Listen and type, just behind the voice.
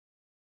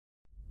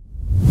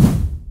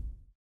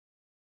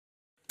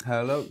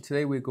Hello,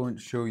 today we're going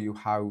to show you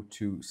how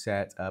to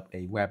set up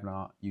a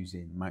webinar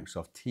using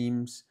Microsoft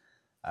Teams.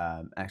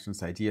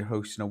 Excellent idea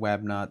hosting a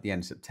webinar at the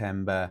end of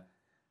September,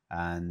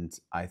 and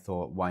I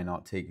thought why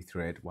not take you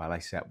through it while I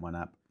set one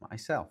up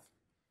myself.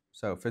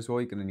 So first of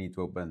all, you're going to need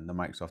to open the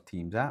Microsoft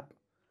Teams app,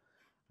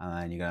 and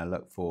then you're going to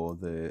look for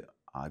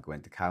I'll go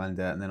into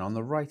calendar, and then on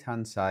the right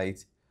hand side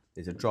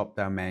there's a drop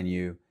down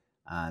menu,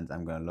 and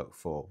I'm going to look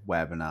for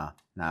webinar.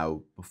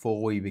 Now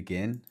before we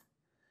begin,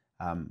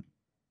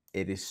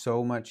 it is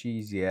so much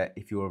easier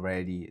if you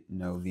already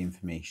know the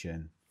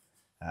information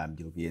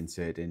you'll be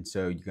inserting.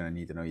 So you're going to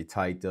need to know your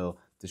title,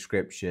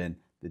 description,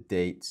 the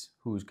dates,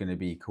 who's going to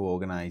be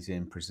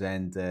co-organizing,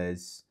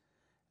 presenters,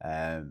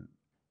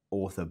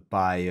 author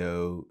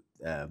bio,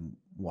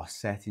 what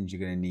settings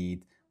you're going to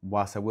need.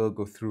 Whilst I will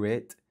go through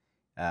it,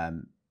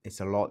 it's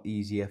a lot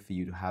easier for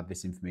you to have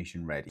this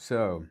information ready.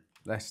 So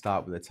let's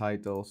start with the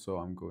title. So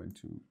I'm going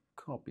to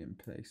copy and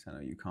paste. I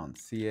know you can't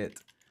see it.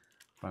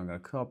 I'm going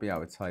to copy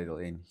our title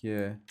in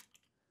here,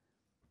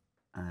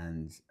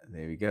 and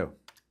there we go.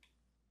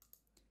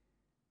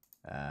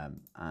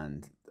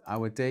 And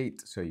our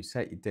date, so you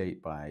set your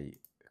date by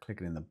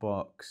clicking in the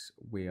box.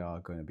 We are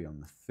going to be on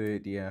the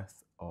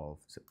 30th of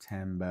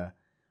September.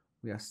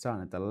 We are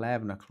starting at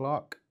 11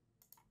 o'clock,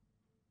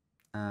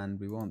 and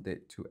we want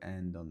it to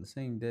end on the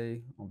same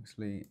day,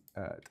 obviously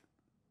at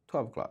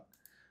 12 o'clock.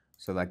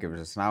 So that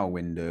gives us an hour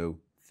window,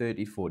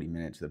 30-40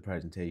 minutes of the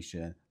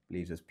presentation,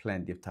 leaves us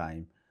plenty of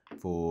time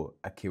for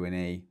a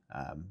Q&A,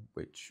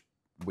 which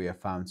we have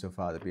found so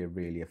far to be a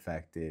really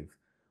effective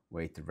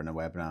way to run a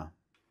webinar.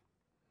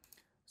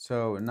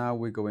 So now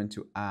we're going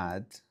to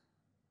add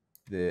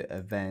the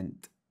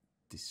event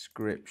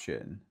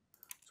description.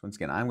 So once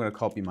again, I'm going to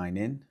copy mine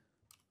in,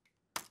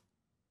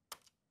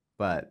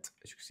 but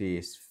as you can see,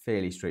 it's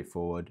fairly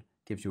straightforward.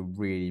 Gives you a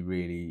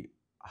really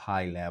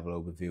high level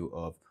overview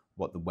of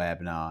what the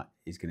webinar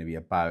is going to be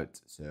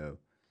about. So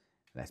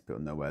let's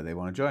people know where they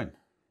want to join.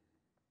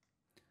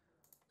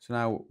 So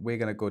now we're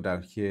going to go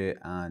down here,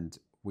 and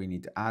we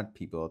need to add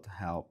people to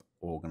help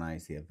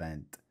organize the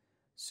event.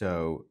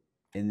 So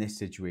in this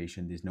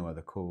situation, there's no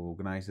other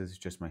co-organizers, it's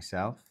just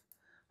myself.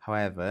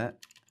 However,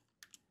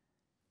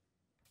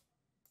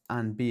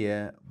 Anne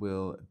Beer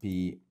will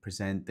be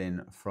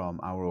presenting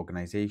from our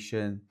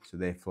organization. So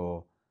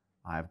therefore,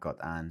 I've got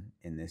Anne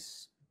in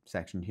this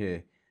section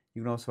here.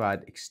 You can also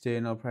add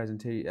external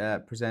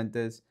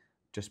presenters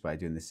just by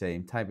doing the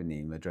same type of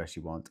name, address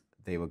you want.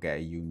 They will get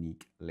a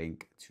unique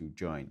link to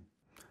join.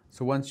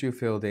 So once you've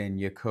filled in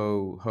your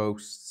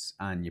co-hosts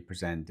and your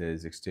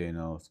presenters,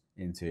 externals,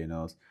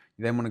 internals,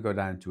 you then want to go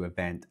down to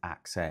event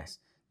access.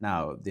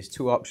 Now, there's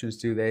two options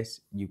to this.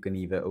 You can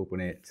either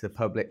open it to the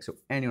public, so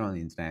anyone on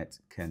the internet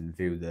can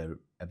view the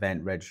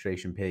event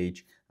registration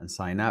page and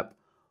sign up,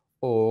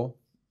 or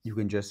you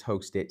can just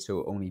host it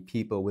so only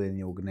people within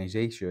the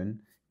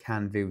organization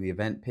can view the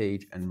event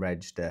page and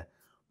register.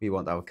 We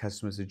want our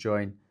customers to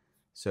join,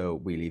 so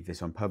we leave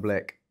this on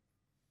public.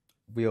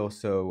 We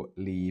also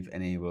leave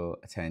enable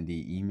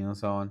attendee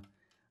emails on,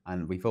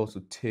 and we've also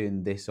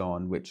turned this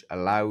on, which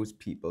allows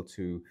people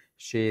to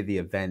share the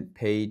event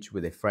page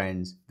with their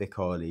friends, their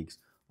colleagues.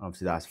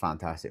 Obviously, that's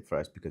fantastic for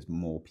us because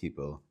more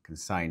people can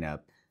sign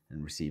up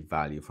and receive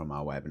value from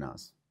our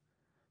webinars.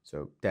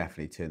 So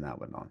definitely turn that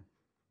one on.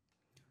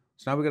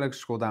 So now we're going to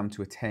scroll down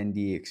to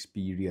attendee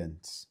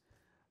experience.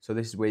 So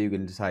this is where you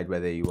can decide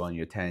whether you want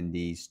your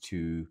attendees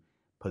to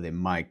put their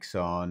mics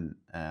on,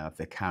 if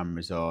their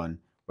cameras on,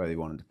 whether they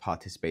wanted to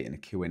participate in a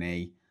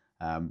Q&A.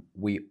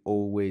 We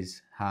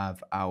always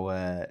have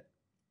our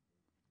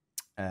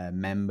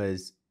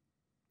members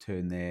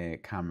turn their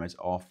cameras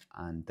off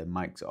and the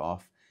mics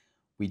off.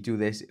 We do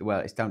this, well,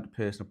 it's down to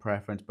personal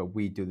preference, but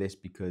we do this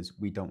because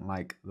we don't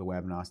like the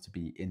webinars to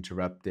be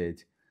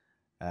interrupted.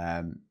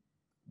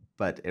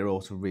 But it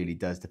also really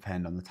does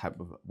depend on the type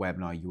of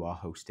webinar you are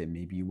hosting.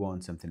 Maybe you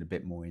want something a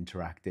bit more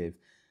interactive.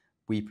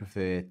 We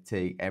prefer to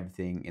take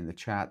everything in the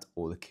chat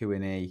or the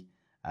Q&A,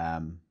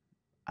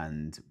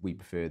 and we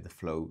prefer the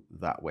flow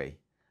that way.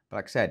 But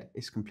like I said,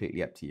 it's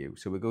completely up to you.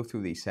 So we'll go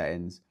through these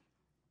settings,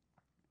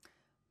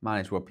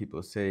 manage what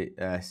people see.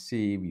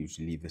 We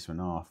usually leave this one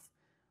off.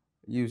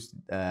 Use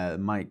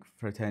mic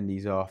for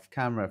attendees off,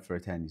 camera for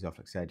attendees off.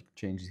 Like I said, you can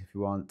change this if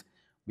you want.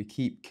 We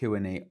keep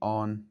Q&A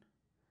on,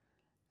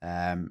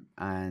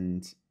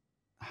 and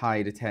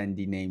hide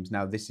attendee names.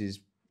 Now this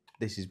is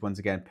once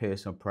again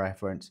personal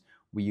preference.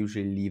 We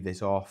usually leave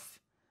this off,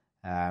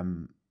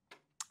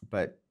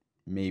 but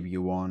maybe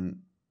you want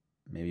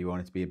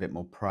it to be a bit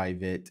more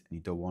private and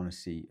you don't want to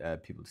see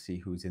people to see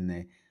who's in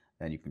there,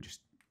 then you can just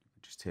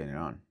turn it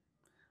on.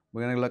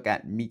 We're going to look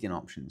at meeting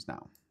options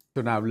now.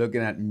 So now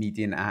looking at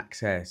meeting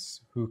access,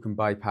 who can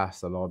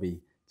bypass the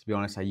lobby. To be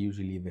honest, I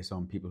usually leave this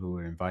on people who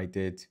are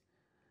invited.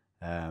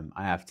 I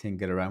have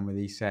tinkered around with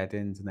these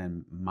settings and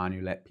then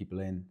manually let people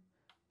in.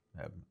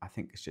 I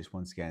think it's just,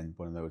 once again,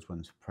 one of those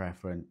ones for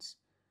preference.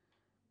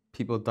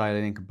 People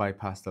dialing in can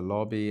bypass the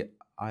lobby.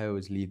 I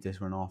always leave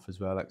this one off as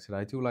well. Like I said,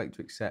 I do like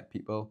to accept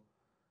people.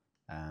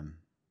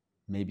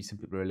 Maybe some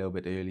people are a little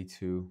bit early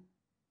to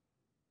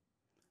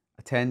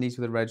Attendees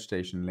with a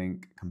registration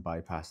link can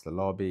bypass the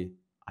lobby.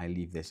 I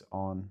leave this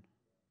on.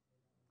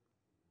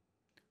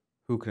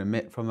 Who can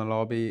emit from the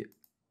lobby?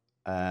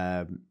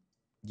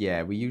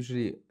 Yeah, we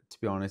usually, to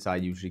be honest, I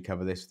usually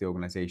cover this for the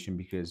organization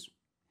because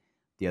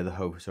the other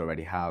hosts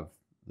already have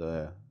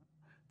the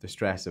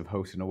stress of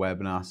hosting a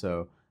webinar,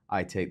 so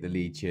I take the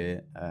lead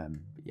here.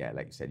 Yeah,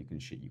 like I said,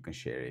 you can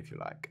share it if you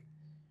like.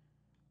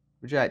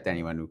 Reject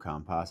anyone who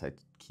can't pass. I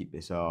keep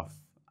this off.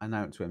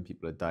 Announce when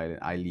people are dialing.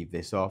 I leave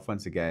this off.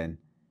 Once again,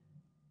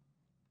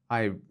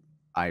 I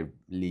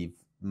leave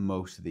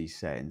most of these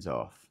settings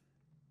off.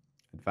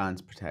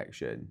 Advanced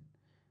protection.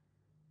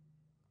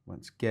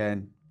 Once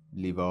again,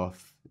 leave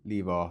off,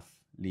 leave off,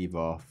 leave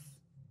off,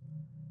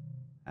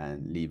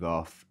 and leave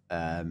off.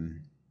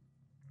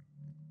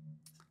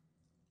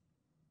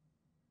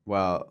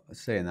 Well,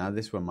 saying that,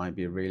 this one might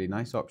be a really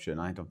nice option.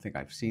 I don't think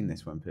I've seen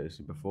this one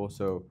personally before,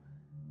 so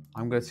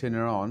I'm going to turn it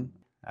on.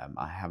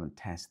 I haven't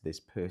tested this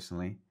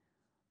personally,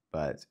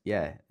 but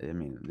yeah, I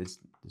mean, there's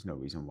no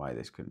reason why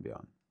this couldn't be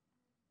on.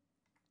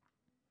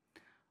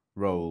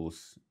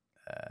 Roles,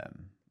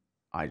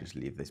 I just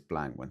leave this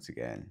blank once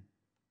again.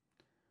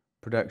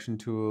 Production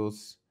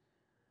tools,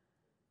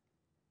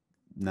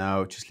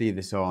 no, just leave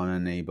this on,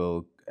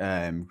 enable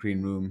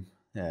green room.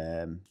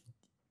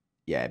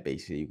 Yeah,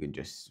 basically you can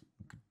just,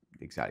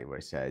 exactly what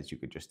it says, you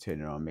could just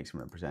turn it on, make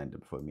someone a presenter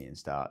before the meeting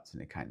starts,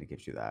 and it kind of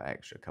gives you that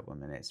extra couple of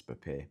minutes to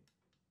prepare.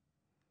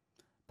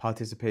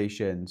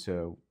 Participation,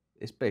 so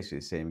it's basically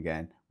the same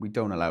again. We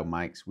don't allow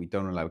mics, we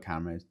don't allow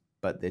cameras,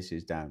 but this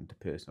is down to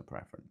personal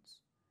preference.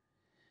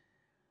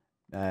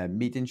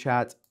 Meeting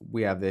chat,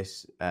 we have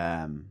this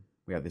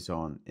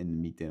on in the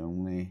meeting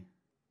only.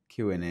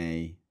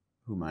 Q&A,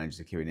 who manages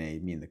the Q&A?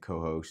 Me and the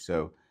co-host.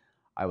 So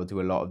I will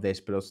do a lot of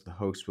this, but also the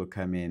host will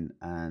come in,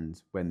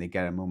 and when they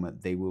get a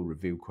moment, they will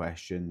review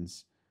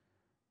questions.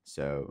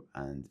 So,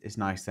 and it's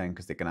nice then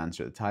because they can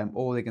answer at the time,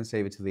 or they can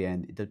save it to the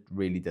end. It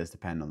really does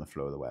depend on the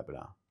flow of the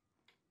webinar.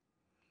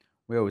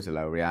 We always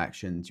allow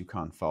reactions. You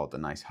can't fault a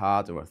nice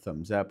heart or a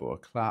thumbs up or a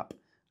clap.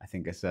 I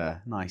think it's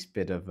a nice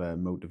bit of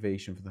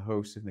motivation for the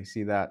host if they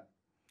see that.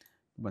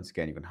 Once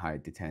again, you can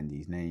hide the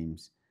attendees'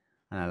 names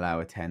and allow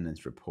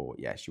attendance report.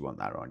 Yes, you want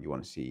that on. You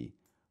want to see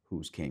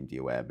who's came to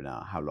your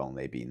webinar, how long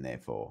they've been there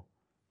for.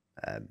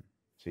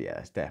 So yeah,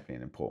 that's definitely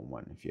an important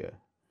one if you're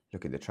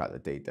looking to track the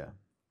data.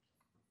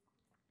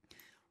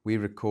 We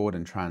record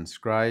and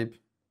transcribe.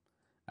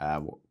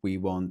 We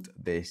want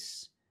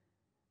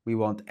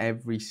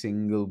every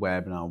single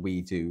webinar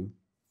we do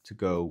to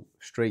go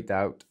straight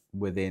out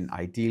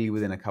ideally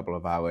within a couple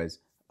of hours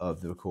of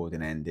the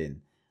recording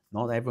ending.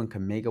 Not everyone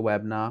can make a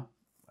webinar,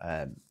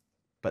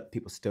 but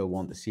people still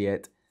want to see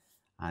it.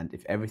 And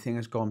if everything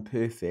has gone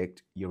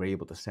perfect, you're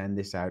able to send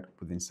this out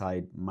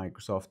inside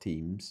Microsoft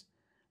Teams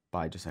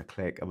by just a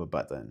click of a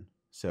button.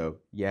 So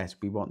yes,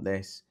 we want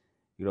this.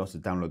 You can also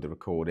download the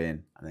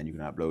recording, and then you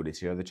can upload it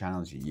to your other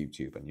channels, your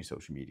YouTube and your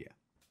social media.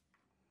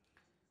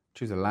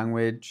 Choose a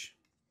language.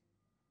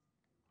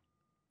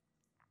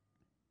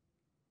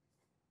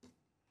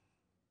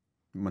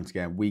 Once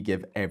again, we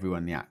give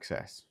everyone the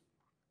access.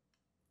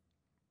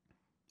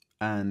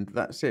 And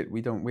that's it.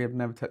 We have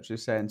never touched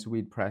this setting, so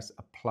we'd press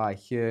apply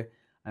here,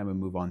 and we'll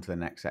move on to the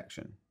next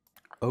section.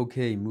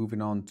 Okay, moving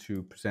on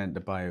to present the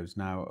bios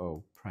now.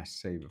 Oh, press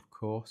save, of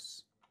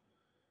course.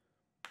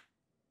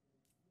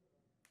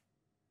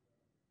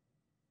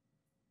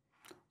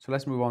 So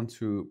let's move on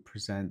to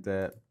present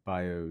the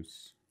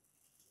bios.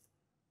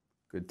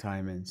 Good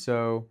timing.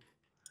 So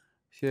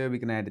here we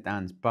can edit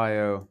Anne's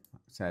bio.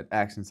 Said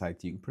Excellence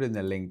IT. You can put in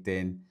their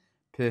LinkedIn,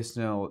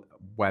 personal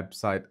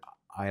website.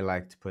 I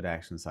like to put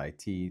Excellence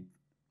IT.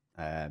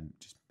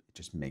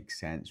 Just makes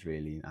sense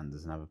really, and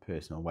doesn't have a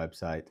personal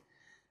website.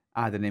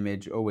 Add an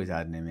image. Always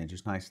add an image.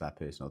 It's nice for that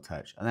personal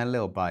touch. And then a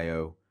little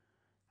bio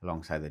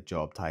alongside the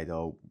job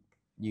title.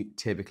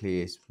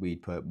 Typically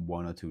we'd put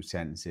 1 or 2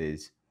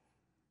 sentences,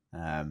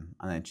 and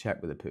then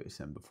check with the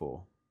person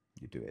before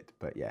you do it.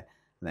 But yeah,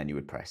 and then you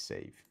would press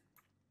save.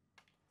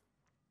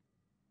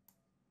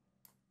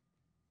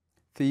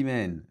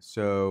 Theming.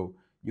 So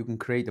you can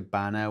create a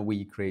banner.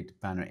 We create a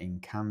banner in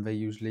Canva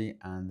usually,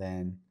 and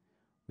then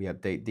we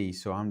update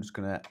these. So I'm just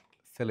going to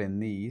fill in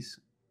these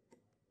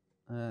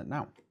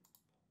now.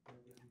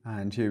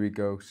 And here we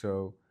go.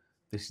 So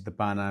this is the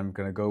banner I'm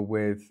going to go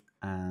with,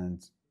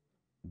 and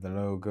the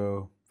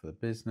logo for the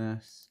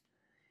business.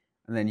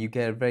 And then you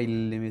get a very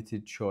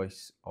limited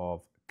choice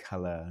of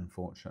color,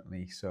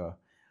 unfortunately. So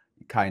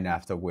you kind of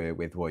have to work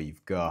with what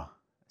you've got.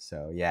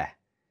 So yeah,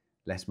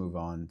 let's move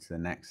on to the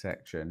next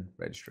section,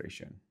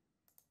 registration.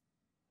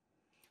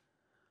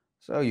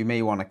 So you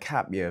may want to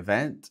cap your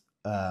event.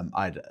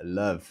 I'd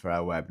love for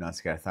our webinar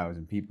to get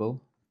 1,000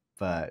 people,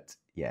 but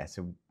yeah,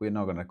 so we're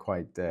not going to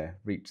quite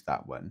reach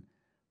that one.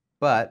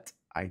 But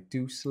I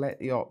do select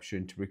the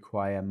option to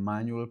require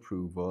manual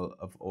approval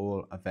of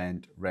all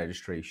event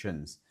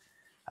registrations.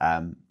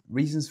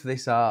 Reasons for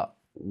this are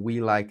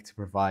we like to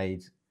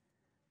provide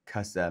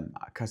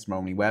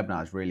customer-only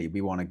webinars. Really,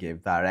 we want to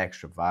give that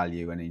extra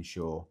value and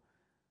ensure,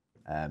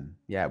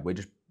 yeah, we're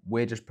just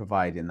we're just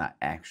providing that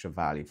extra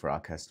value for our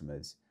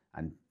customers.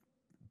 And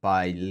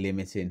by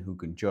limiting who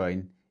can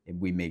join,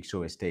 we make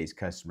sure it stays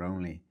customer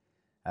only.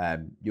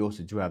 You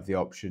also do have the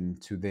option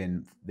to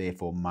then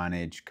therefore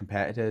manage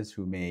competitors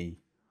who may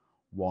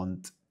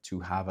want to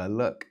have a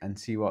look and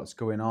see what's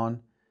going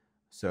on.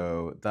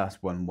 So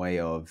that's one way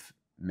of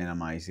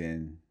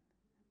minimizing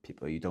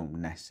people you don't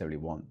necessarily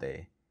want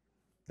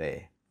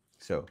there.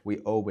 So we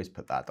always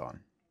put that on.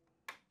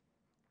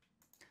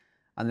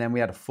 And then we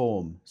had a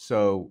form.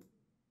 So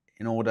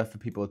in order for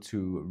people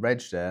to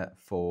register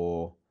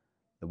for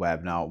the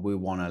webinar, we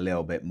want a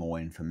little bit more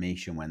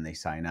information when they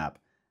sign up.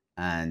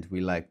 And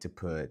we like to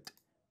put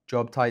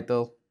job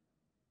title.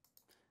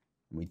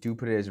 We do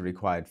put it as a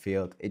required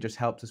field. It just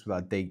helps us with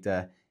our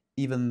data,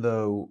 even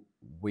though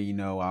we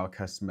know our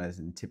customers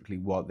and typically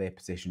what their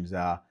positions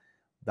are.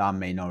 That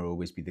may not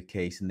always be the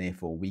case, and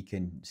therefore we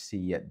can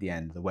see at the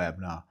end of the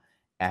webinar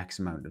X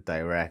amount of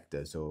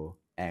directors or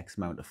X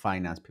amount of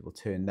finance people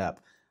turned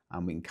up,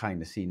 and we can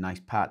kind of see nice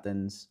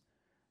patterns.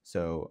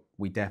 So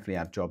we definitely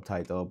have job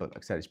title, but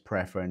like I said, it's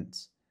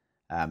preference.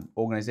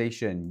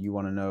 Organization, you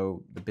want to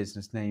know the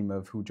business name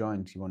of who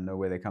joined. You want to know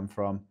where they come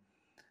from.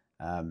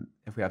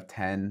 If we have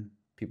 10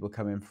 people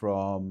coming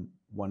from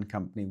one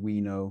company,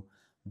 we know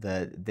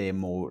that they're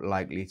more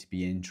likely to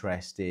be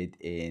interested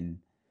in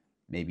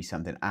maybe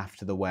something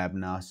after the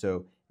webinar.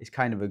 So it's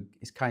kind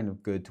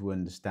of good to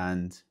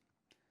understand.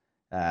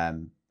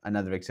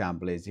 Another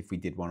example is if we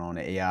did one on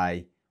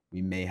AI,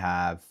 we may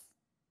have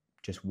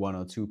just 1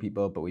 or 2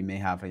 people, but we may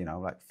have,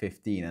 like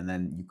 15, and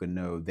then you can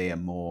know they are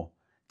more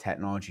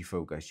technology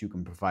focused. You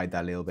can provide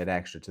that little bit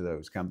extra to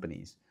those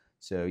companies.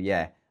 So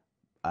yeah,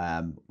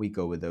 we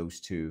go with those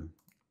 2.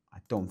 I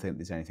don't think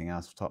there's anything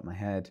else off the top of my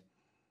head.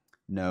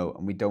 No,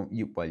 and we don't.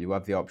 You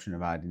have the option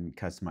of adding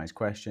customized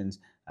questions,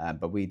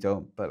 but we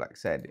don't. But like I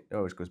said, it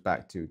always goes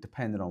back to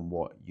depending on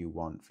what you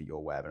want for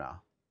your webinar.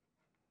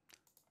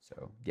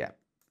 So yeah,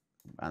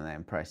 and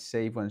then press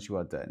save once you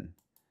are done.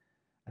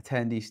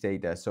 Attendee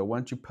status. So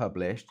once you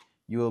published,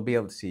 you will be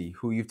able to see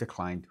who you've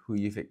declined, who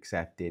you've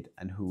accepted,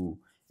 and who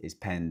is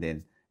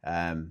pending.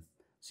 So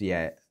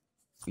yeah,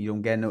 you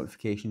don't get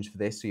notifications for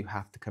this, so you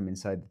have to come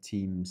inside the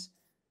team's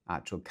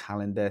actual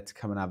calendar to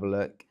come and have a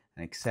look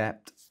and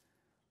accept.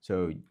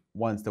 So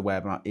once the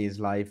webinar is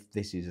live,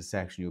 this is a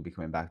section you'll be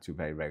coming back to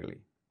very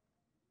regularly.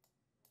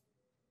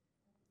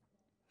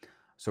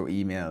 So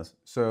emails.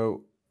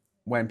 So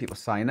when people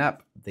sign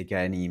up, they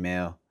get an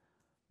email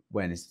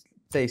when it's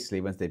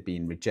basically once they've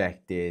been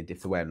rejected,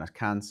 if the webinar's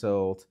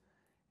cancelled,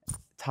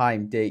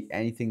 time, date,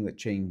 anything that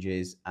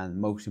changes,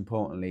 and most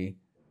importantly,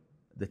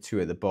 the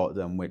 2 at the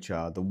bottom, which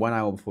are the 1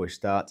 hour before it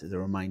starts as a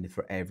reminder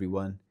for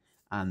everyone,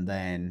 and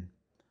then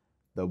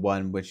the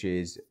one which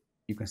is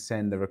you can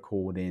send the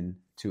recording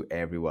to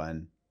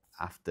everyone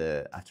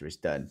after it's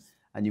done.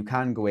 And you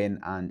can go in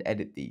and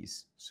edit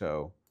these.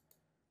 So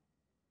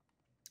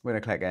we're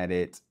going to click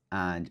edit,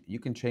 and you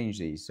can change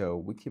these. So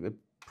we keep it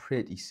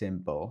pretty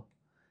simple.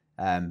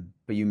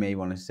 But you may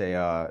want to say,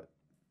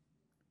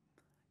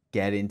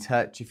 get in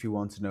touch if you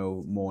want to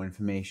know more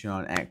information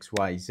on X,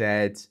 Y,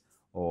 Z,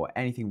 or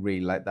anything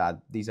really like that.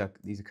 These are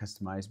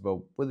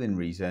customizable within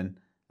reason.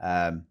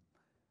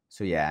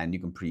 So yeah, and you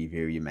can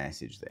preview your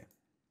message there.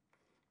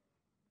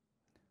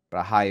 But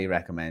I highly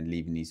recommend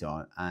leaving these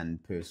on and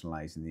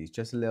personalizing these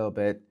just a little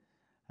bit,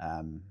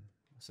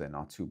 so they're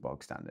not too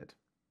bog standard.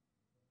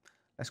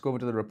 Let's go over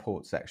to the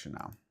report section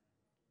now.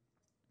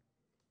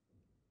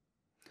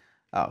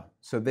 Oh,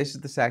 so this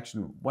is the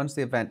section. Once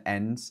the event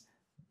ends,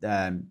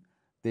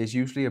 there's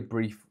usually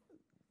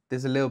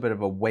there's a little bit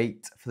of a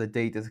wait for the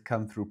data to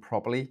come through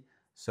properly.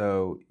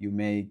 So you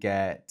may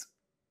get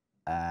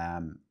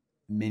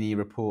mini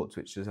reports,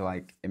 which is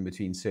like in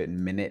between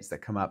certain minutes that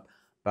come up.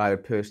 But I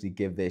would personally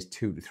give this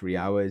 2 to 3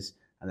 hours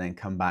and then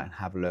come back and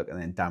have a look and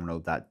then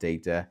download that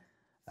data.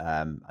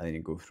 And then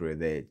you go through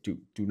there. Do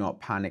not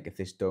panic if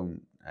this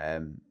don't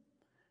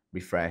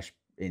refresh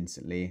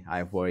instantly.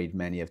 I've worried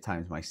many of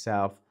times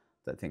myself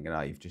that thinking,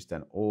 oh, you've just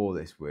done all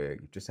this work,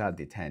 you've just had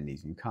the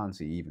attendees, and you can't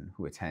see even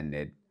who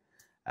attended.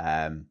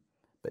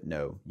 But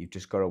no, you've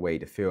just got to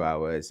wait a few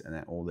hours and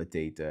then all the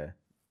data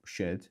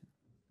should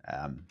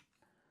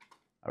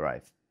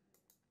arrive.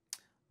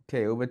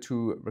 Okay, over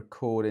to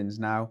recordings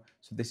now.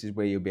 So this is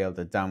where you'll be able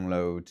to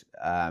download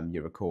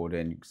your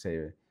recording. You can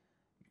say,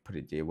 put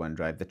it to your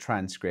OneDrive, the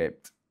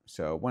transcript.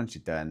 So once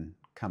you're done,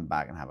 come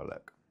back and have a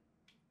look.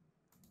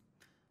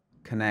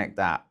 Connect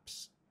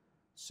apps.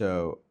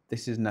 So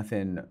this is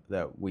nothing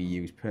that we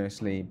use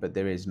personally, but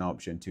there is an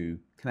option to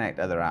connect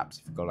other apps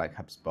if you go like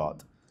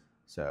HubSpot.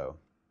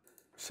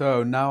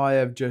 So now I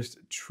have just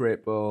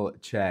triple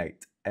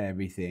checked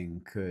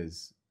everything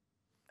because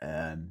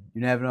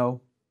you never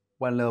know.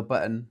 One little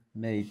button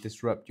may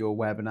disrupt your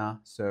webinar.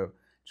 So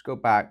just go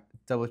back,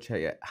 double check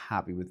you're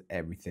happy with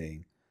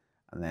everything.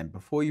 And then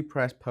before you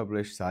press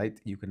publish site,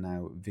 you can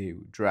now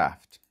view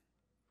draft.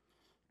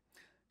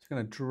 Just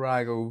going to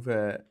drag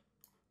over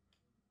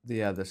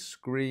the other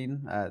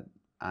screen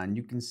and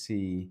you can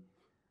see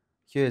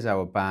here's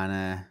our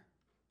banner.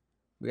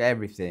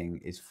 Everything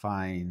is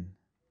fine.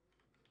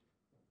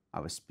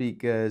 our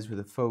speakers with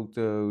the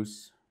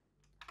photos,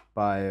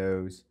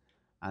 bios,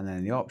 and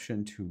then the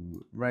option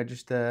to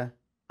register.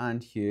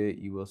 And here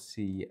you will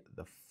see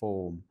the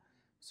form.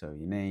 So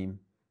your name,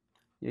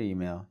 your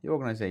email, your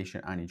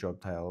organization, and your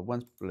job title.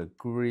 Once people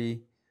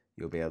agree,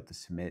 you'll be able to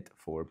submit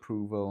for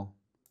approval,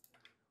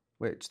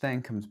 which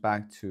then comes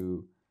back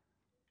to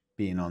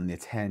being on the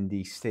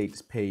attendee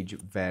status page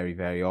very,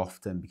 very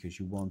often, because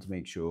you want to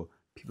make sure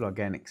people are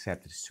getting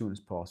accepted as soon as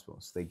possible,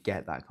 so they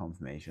get that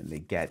confirmation, they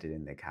get it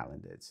in their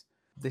calendars.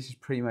 This is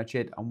pretty much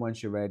it, and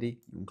once you're ready,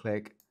 you can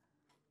click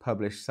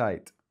publish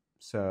site.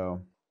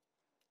 So,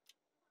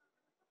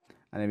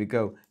 and there we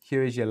go.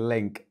 Here is your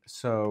link.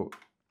 So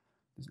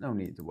there's no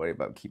need to worry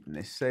about keeping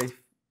this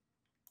safe.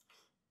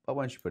 But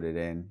once you put it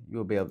in,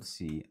 you'll be able to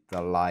see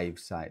the live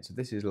site. So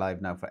this is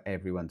live now for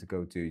everyone to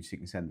go to, so you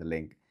can send the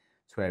link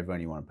to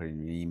everyone you want to put in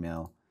your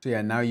email. So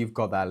yeah, now you've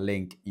got that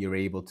link, you're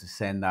able to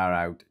send that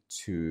out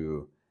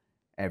to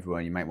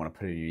everyone. You might want to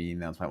put it in your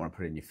emails, might want to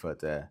put it in your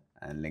footer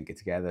and link it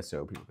together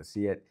so people can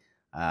see it.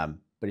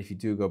 But if you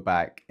do go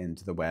back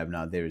into the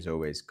webinar, there is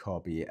always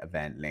copy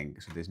event link.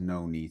 So there's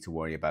no need to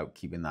worry about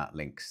keeping that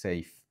link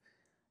safe.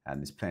 And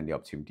there's plenty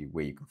of opportunity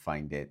where you can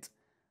find it.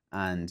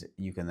 And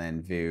you can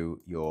then view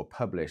your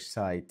published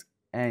site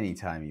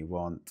anytime you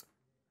want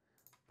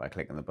by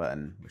clicking the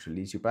button, which will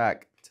lead you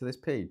back to this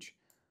page.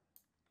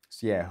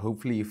 So yeah,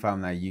 hopefully you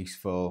found that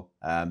useful.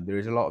 There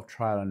is a lot of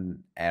trial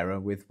and error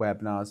with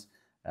webinars,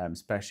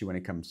 especially when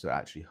it comes to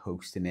actually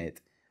hosting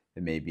it.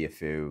 There may be a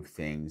few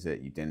things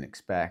that you didn't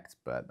expect,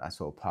 but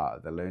that's all part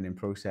of the learning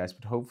process.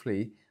 But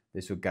hopefully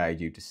this will guide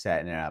you to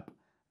setting it up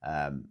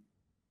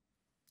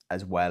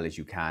as well as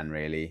you can,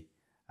 really.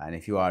 And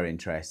if you are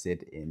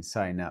interested in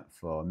signing up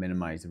for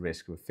Minimize the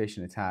Risk of a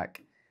Phishing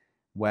Attack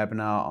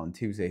webinar on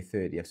Tuesday,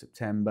 30th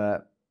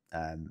September,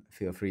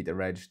 feel free to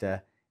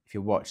register. If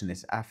you're watching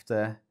this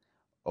after,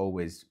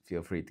 always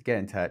feel free to get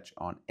in touch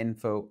on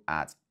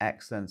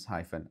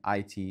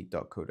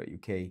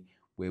info@excellence-it.co.uk,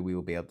 where we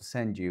will be able to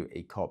send you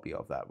a copy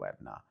of that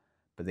webinar.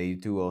 But they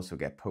do also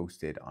get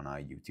posted on our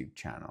YouTube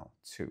channel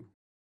too.